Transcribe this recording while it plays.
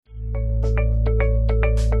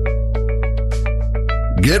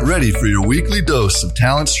Get ready for your weekly dose of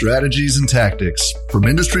talent strategies and tactics from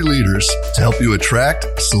industry leaders to help you attract,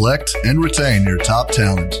 select, and retain your top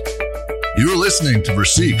talent. You're listening to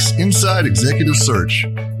Verseek's Inside Executive Search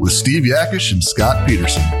with Steve Yakish and Scott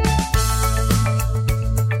Peterson.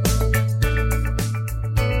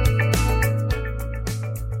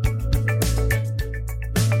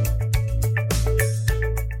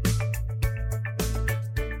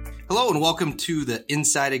 Hello and welcome to the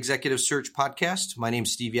Inside Executive Search podcast. My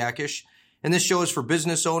name's Steve Yakish, and this show is for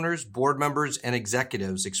business owners, board members, and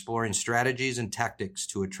executives exploring strategies and tactics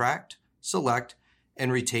to attract, select,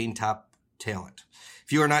 and retain top talent.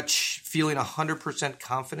 If you are not feeling 100%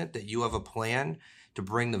 confident that you have a plan to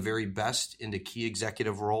bring the very best into key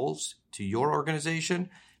executive roles to your organization,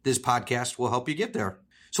 this podcast will help you get there.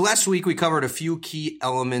 So last week we covered a few key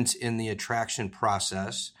elements in the attraction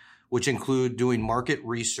process, which include doing market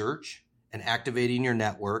research and activating your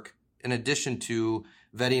network, in addition to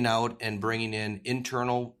vetting out and bringing in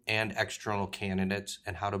internal and external candidates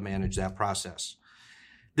and how to manage that process.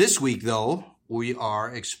 This week, though, we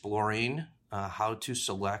are exploring how to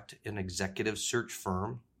select an executive search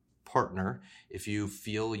firm partner if you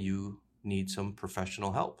feel you need some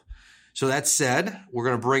professional help. So that said, we're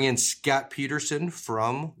going to bring in Scott Peterson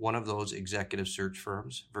from one of those executive search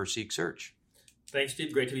firms, Verseek Search. Thanks,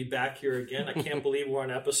 Steve. Great to be back here again. I can't believe we're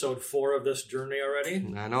on episode 4 of this journey already.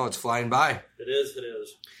 I know, it's flying by. It is.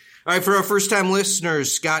 All right, for our first-time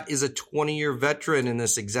listeners, Scott is a 20-year veteran in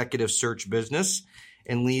this executive search business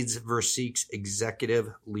and leads Verseek's executive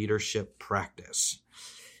leadership practice.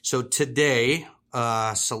 So today,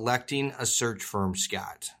 selecting a search firm,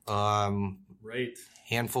 Scott. Right.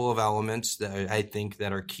 Handful of elements that I think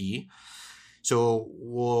that are key. So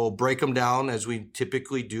we'll break them down as we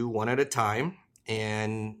typically do, one at a time.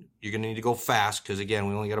 And you're going to need to go fast because, again,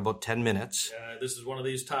 we only got about 10 minutes. This is one of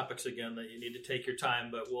these topics, again, that you need to take your time.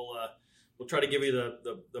 But we'll try to give you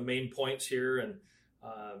the main points here and,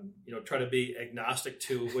 try to be agnostic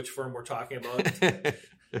to which firm we're talking about.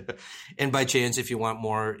 And by chance, if you want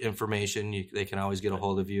more information, they can always get a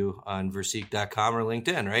hold of you on Verseek.com or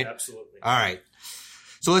LinkedIn, right? Absolutely. All right.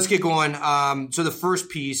 So let's get going. So the first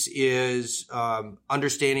piece is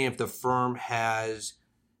understanding if the firm has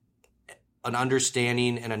an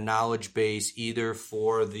understanding and a knowledge base either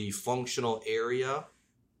for the functional area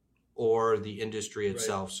or the industry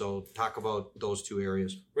itself. Right. So talk about those two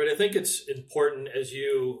areas. Right. I think it's important as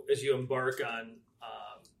you embark on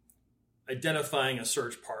identifying a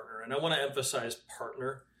search partner. And I want to emphasize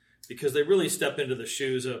partner because they really step into the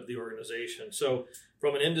shoes of the organization. So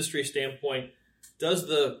from an industry standpoint, does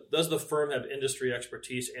the firm have industry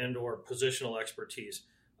expertise and or positional expertise?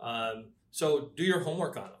 So do your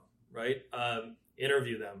homework on them. Right?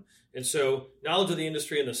 Interview them. And so knowledge of the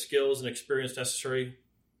industry and the skills and experience necessary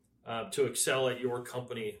to excel at your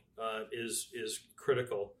company is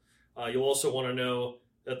critical. You'll also want to know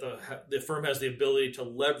that the firm has the ability to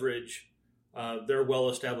leverage their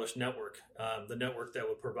well-established network, the network that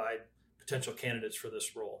would provide potential candidates for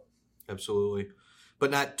this role. Absolutely.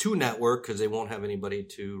 But not to network because they won't have anybody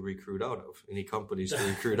to recruit out of, any companies to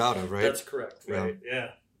recruit out of, right? That's correct. Right.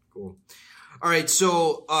 Yeah. Cool. All right,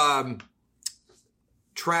 so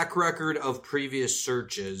track record of previous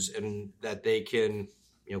searches and that they can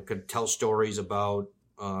tell stories about,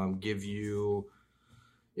 give you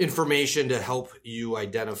information to help you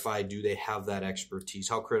identify, do they have that expertise?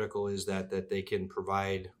 How critical is that they can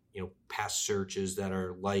provide, past searches that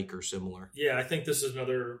are like or similar? Yeah, I think this is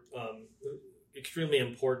another extremely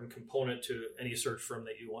important component to any search firm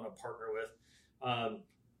that you want to partner with.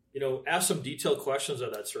 Ask some detailed questions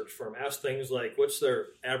of that search firm. Ask things like, what's their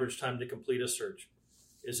average time to complete a search?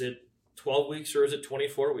 Is it 12 weeks or is it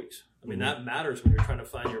 24 weeks? I mean, that matters when you're trying to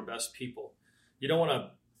find your best people. You don't want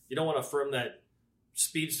a firm that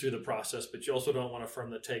speeds through the process, but you also don't want a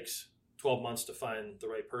firm that takes 12 months to find the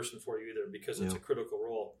right person for you either, because it's a critical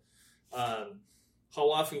role.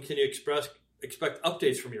 How often can you expect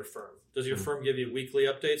updates from your firm? Does your firm give you weekly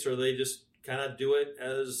updates, or they just kind of do it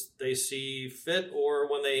as they see fit,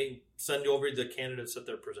 or when they send you over the candidates that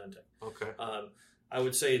they're presenting? Okay. I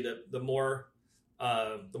would say that the more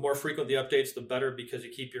frequent the updates, the better, because you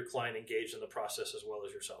keep your client engaged in the process as well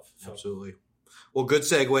as yourself. So. Absolutely. Well, good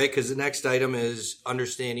segue, because the next item is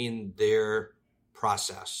understanding their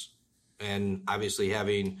process, and obviously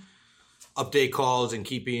having update calls and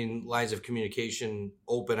keeping lines of communication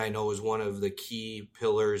open, I know, is one of the key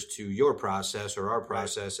pillars to your process or our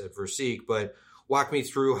process at Verseek. But walk me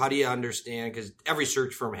through, how do you understand, because every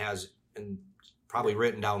search firm has, and probably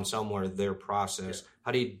written down somewhere, their process.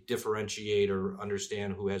 How do you differentiate or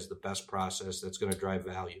understand who has the best process that's going to drive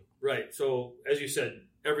value? Right. So as you said,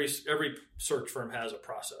 every search firm has a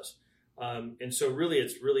process. And so really,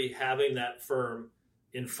 it's really having that firm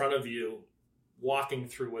in front of you, walking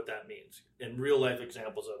through what that means and real life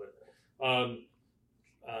examples of it.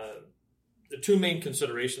 The two main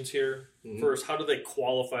considerations here. First, how do they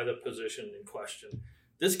qualify the position in question?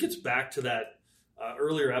 This gets back to that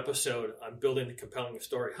earlier episode on building the compelling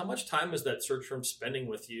story. How much time is that search firm spending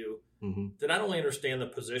with you to not only understand the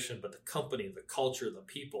position, but the company, the culture, the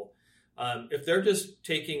people? If they're just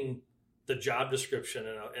taking the job description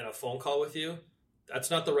in a phone call with you,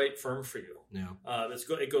 that's not the right firm for you. No.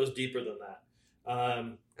 It goes deeper than that.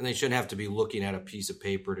 And they shouldn't have to be looking at a piece of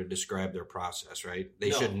paper to describe their process, right? They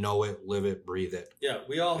should know it, live it, breathe it. Yeah,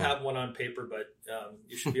 we all have one on paper, but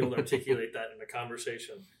you should be able to articulate that in a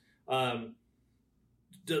conversation.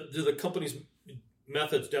 Do the company's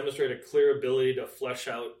methods demonstrate a clear ability to flesh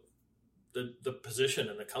out the position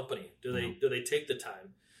in the company? Do they take the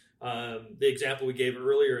time? The example we gave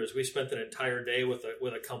earlier is we spent an entire day with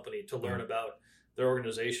a company to learn about their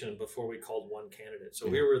organization before we called one candidate. So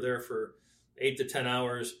we were there for 8 to 10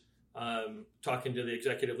 hours talking to the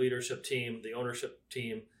executive leadership team, the ownership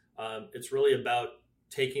team. It's really about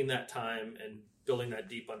taking that time and building that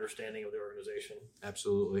deep understanding of the organization.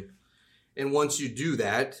 Absolutely. And once you do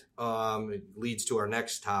that, it leads to our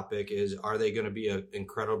next topic is, are they going to be a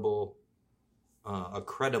credible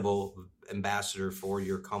ambassador for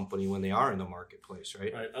your company when they are in the marketplace,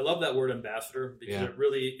 right? Right. I love that word ambassador because it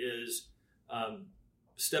really is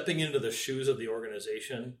stepping into the shoes of the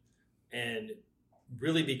organization and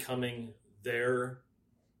really becoming their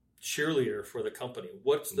cheerleader for the company.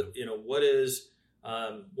 What are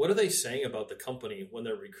they saying about the company when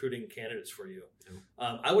they're recruiting candidates for you?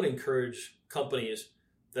 I would encourage companies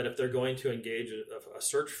that if they're going to engage a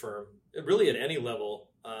search firm, really at any level,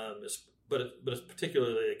 but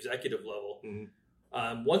particularly the executive level,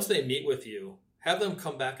 once they meet with you, have them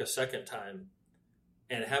come back a second time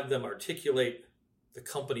and have them articulate the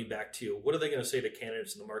company back to you. What are they going to say to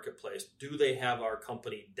candidates in the marketplace? Do they have our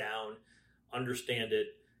company down, understand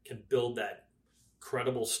it, can build that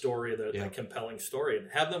credible story, that compelling story, and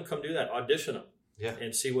have them come do that, audition them,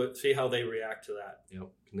 and see how they react to that.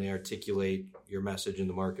 Can they articulate your message in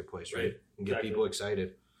the marketplace, right? And get Exactly. people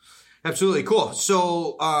excited. Absolutely. Cool.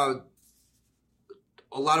 So a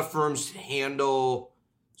lot of firms handle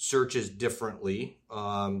searches differently,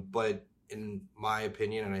 but in my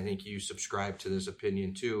opinion, and I think you subscribe to this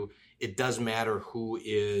opinion too, it does matter who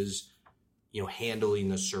is, handling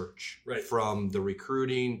the search, right? From the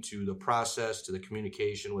recruiting to the process to the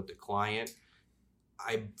communication with the client.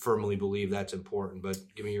 I firmly believe that's important, but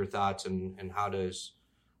give me your thoughts and how does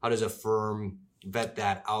a firm vet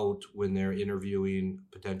that out when they're interviewing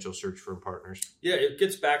potential search firm partners? Yeah, it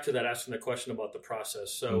gets back to that, asking the question about the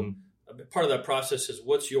process. So part of that process is,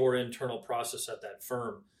 what's your internal process at that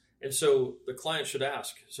firm? And so the client should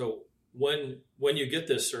ask, so when you get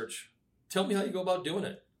this search, tell me how you go about doing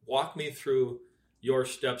it. Walk me through your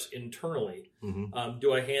steps internally.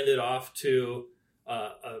 Do I hand it off to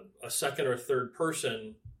a second or third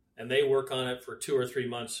person and they work on it for 2 or 3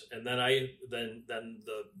 months, and then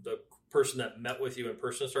the person that met with you in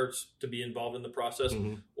person starts to be involved in the process,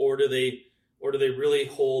 or do they really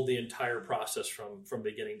hold the entire process from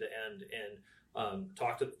beginning to end and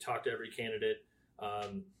talk to every candidate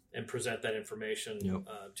and present that information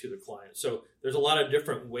to the client? So there's a lot of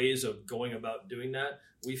different ways of going about doing that.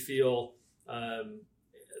 We feel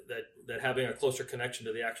that having a closer connection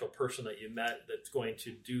to the actual person that you met that's going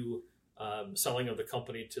to do selling of the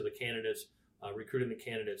company to the candidates, recruiting the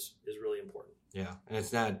candidates, is really important. Yeah, and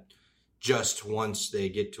it's not just once they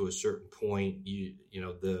get to a certain point,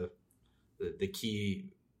 the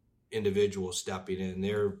key individual stepping in,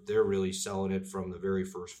 they're really selling it from the very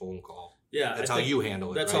first phone call. Yeah, that's how you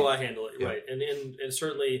handle it. That's how I handle it, right? And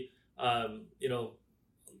certainly,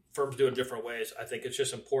 firms do it different ways. I think it's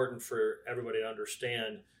just important for everybody to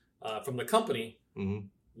understand from the company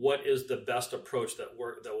what is the best approach that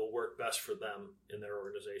will work best for them in their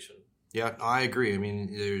organization. Yeah, I agree. I mean,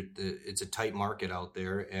 it's a tight market out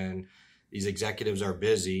there, and these executives are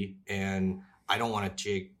busy, and I don't want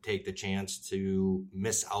to take the chance to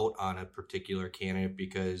miss out on a particular candidate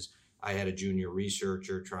because I had a junior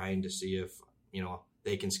researcher trying to see if,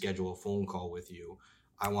 they can schedule a phone call with you.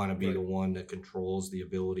 I want to be the one that controls the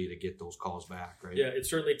ability to get those calls back, right? Yeah, it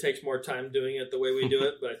certainly takes more time doing it the way we do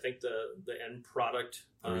it, but I think the end product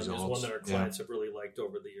is one that our clients have really liked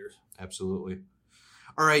over the years. Absolutely.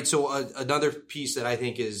 All right, so another piece that I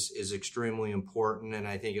think is extremely important, and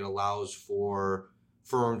I think it allows for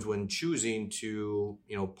firms when choosing to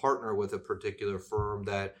partner with a particular firm,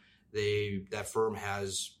 that that firm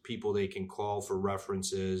has people they can call for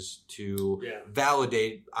references to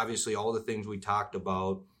validate, obviously, all the things we talked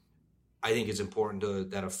about. I think it's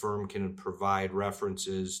important that a firm can provide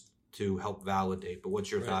references to help validate. But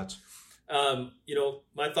what's your thoughts?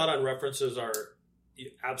 My thought on references are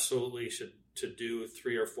you absolutely should do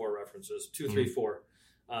 3 or 4 references, 2, 3, 4,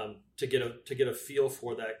 to get a feel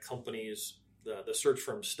for that company's the search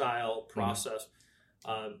firm style, process.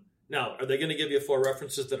 Now, are they going to give you 4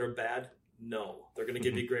 references that are bad? No, they're going to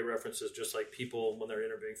give you great references, just like people when they're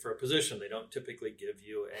interviewing for a position. They don't typically give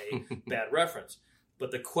you a bad reference.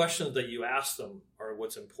 But the questions that you ask them are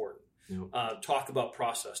what's important. Talk about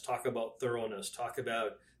process, talk about thoroughness, talk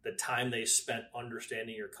about the time they spent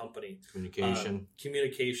understanding your company. Communication.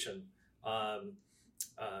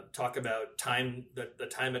 Talk about the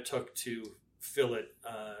time it took to fill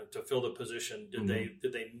the position. Did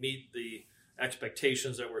they meet the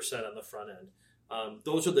expectations that were set on the front end?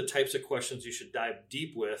 Those are the types of questions you should dive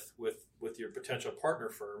deep with your potential partner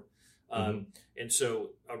firm. And so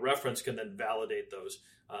a reference can then validate those,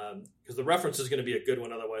 because the reference is going to be a good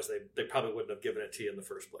one. Otherwise, they probably wouldn't have given it to you in the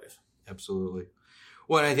first place. Absolutely.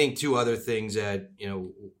 Well, and I think 2 other things that,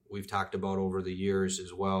 we've talked about over the years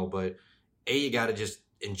as well, but you got to just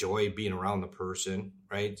enjoy being around the person,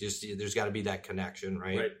 right? Just there's got to be that connection,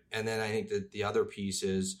 right? And then I think that the other piece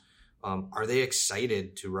is, are they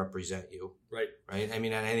excited to represent you? Right. I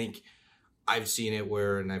mean, and I think I've seen it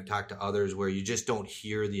and I've talked to others where you just don't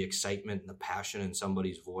hear the excitement and the passion in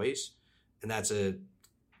somebody's voice. And that's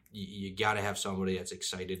you got to have somebody that's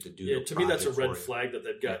excited to do the project. To me, that's a red flag that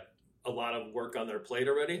they've got a lot of work on their plate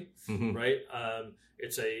already, right?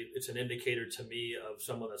 It's an indicator to me of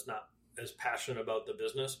someone that's not as passionate about the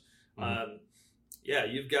business.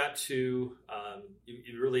 You've got to,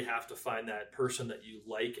 you really have to find that person that you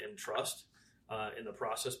like and trust in the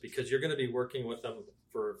process, because you're going to be working with them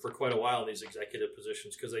for quite a while in these executive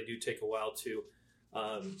positions, because they do take a while to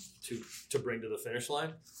bring to the finish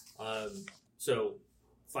line. So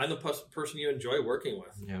find the person you enjoy working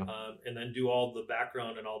with, and then do all the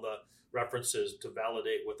background and all the references to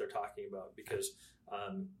validate what they're talking about, because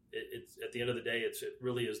it's at the end of the day, it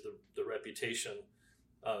really is the reputation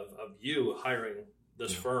of you hiring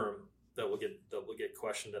this firm that will get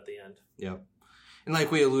questioned at the end. Yeah. And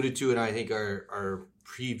like we alluded to, and I think our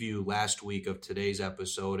preview last week of today's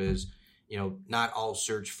episode is, not all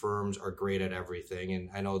search firms are great at everything. And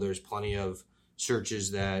I know there's plenty of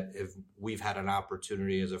searches that if we've had an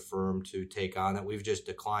opportunity as a firm to take on that we've just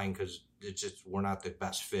declined because we're not the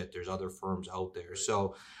best fit. There's other firms out there.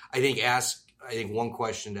 So I think one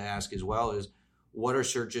question to ask as well is, what are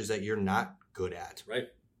searches that you're not good at? Right.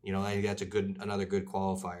 I think that's another good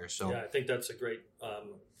qualifier. So I think that's a great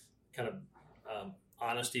kind of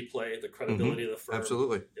honesty play, the credibility of the firm.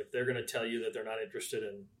 Absolutely. If they're going to tell you that they're not interested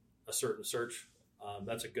in a certain search,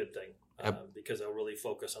 that's a good thing, because they'll really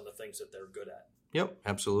focus on the things that they're good at. Yep,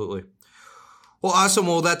 absolutely. Well, awesome.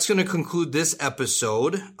 Well, that's going to conclude this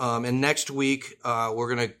episode. And next week,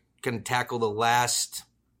 we're going to tackle the last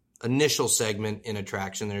initial segment in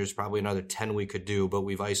attraction. There's probably another 10 we could do, but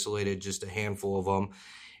we've isolated just a handful of them.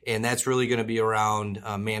 And that's really going to be around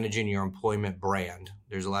managing your employment brand.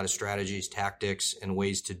 There's a lot of strategies, tactics, and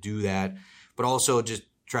ways to do that, but also just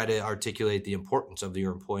try to articulate the importance of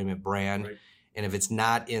your employment brand. Right. And if it's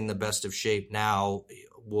not in the best of shape now,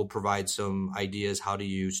 we'll provide some ideas. How do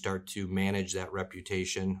you start to manage that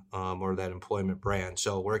reputation or that employment brand?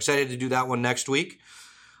 So we're excited to do that one next week.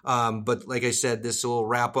 But like I said, this will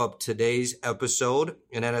wrap up today's episode.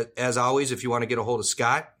 And then, as always, if you want to get a hold of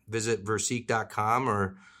Scott, visit Versiq.com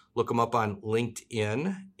or look him up on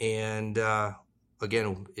LinkedIn. And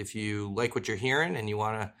again, if you like what you're hearing and you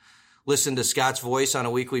want to listen to Scott's voice on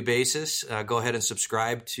a weekly basis, go ahead and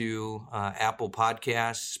subscribe to Apple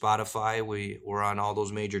Podcasts, Spotify. We're on all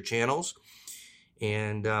those major channels.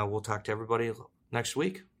 And we'll talk to everybody next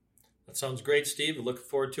week. That sounds great, Steve. Looking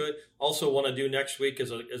forward to it. Also want to do next week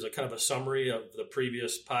as a kind of a summary of the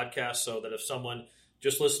previous podcast, so that if someone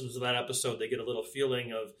just listens to that episode, they get a little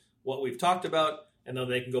feeling of what we've talked about, and then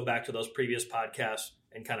they can go back to those previous podcasts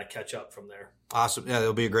and kind of catch up from there. Awesome. Yeah,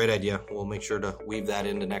 that'll be a great idea. We'll make sure to weave that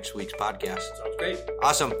into next week's podcast. Sounds great.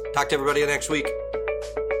 Awesome. Talk to everybody next week.